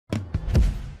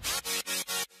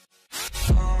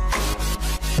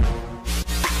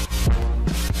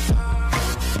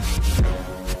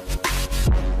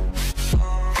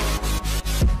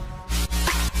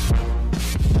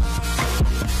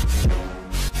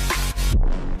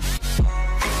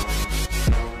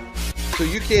So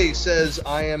UK says,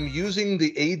 I am using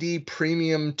the AD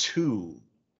Premium 2,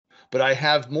 but I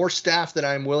have more staff than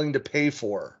I'm willing to pay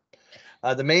for.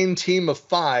 The main team of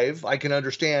 5, I can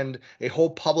understand a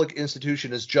whole public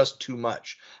institution is just too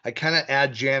much. I cannot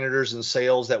add janitors and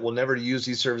sales that will never use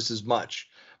these services much.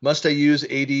 Must I use AD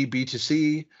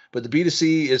B2C? But the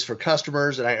B2C is for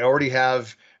customers, and I already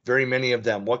have very many of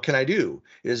them. What can I do?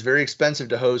 It is very expensive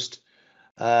to host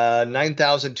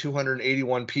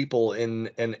 9,281 people in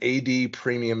an AD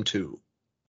Premium 2.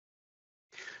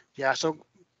 Yeah, so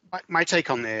my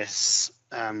take on this,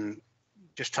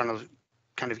 just trying to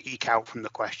kind of eke out from the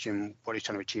question what he's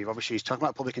trying to achieve. Obviously, he's talking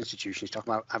about public institutions. He's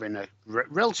talking about having a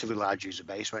relatively large user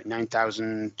base, right?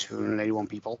 9,281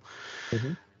 people.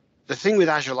 Mm-hmm. The thing with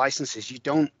Azure licenses, you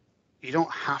don't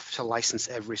have to license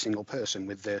every single person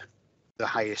with the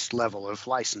highest level of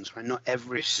license, right? Not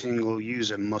every single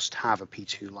user must have a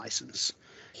P2 license.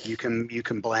 You can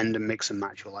blend and mix and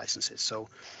match your licenses. So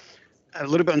a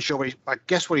little bit unsure, I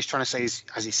guess what he's trying to say is,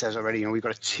 as he says already, we've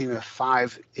got a team of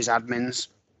 5 is admins.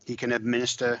 He can have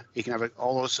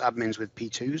all those admins with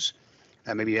P2s,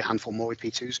 maybe a handful more with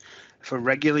P2s. For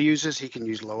regular users, he can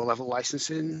use lower level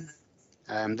licensing.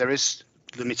 There is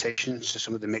limitations to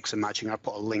some of the mix and matching. I'll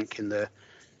put a link in the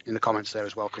comments there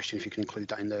as well, Christian, if you can include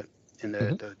that in the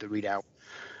readout.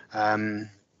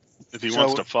 If he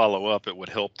wants to follow up, it would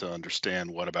help to understand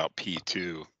what about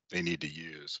P2 they need to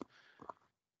use.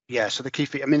 Yeah, so the key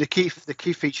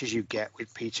features you get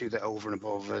with P2 that are over and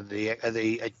above are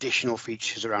the additional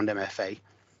features around MFA,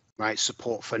 right?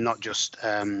 Support for not just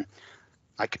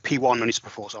like P1 only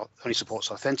supports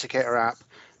Authenticator app.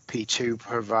 P2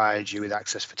 provides you with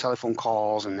access for telephone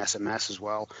calls and SMS as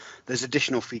well. There's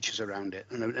additional features around it,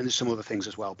 and there's some other things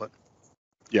as well. But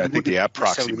yeah, I think the app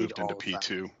proxy moved into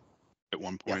P2 at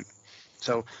one point. Yeah.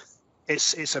 So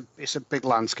it's a big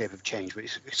landscape of change, but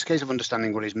it's a case of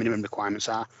understanding what his minimum requirements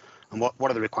are and what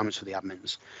are the requirements for the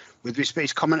admins. With respect to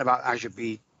his comment about Azure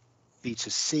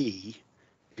B2C,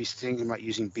 if he's thinking about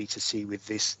using B2C with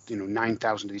this,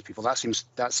 9,000 of these people, that seems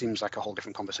like a whole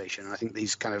different conversation. And I think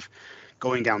he's kind of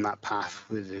going down that path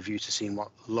with a view to seeing what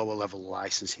lower level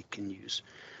license he can use.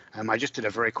 I just did a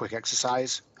very quick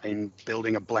exercise in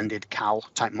building a blended cal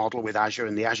type model with Azure,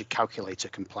 and the Azure calculator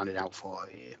can plan it out for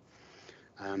you.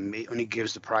 It only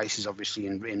gives the prices, obviously,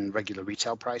 in regular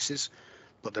retail prices,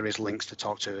 but there is links to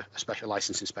talk to a special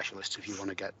licensing specialist if you want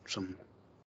to get some.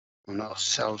 I'm not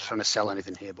trying to sell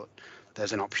anything here, but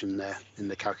there's an option there in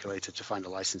the calculator to find a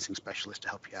licensing specialist to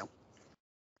help you out.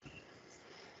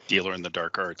 Dealer in the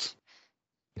dark arts.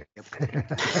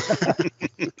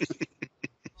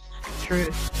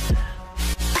 Truth.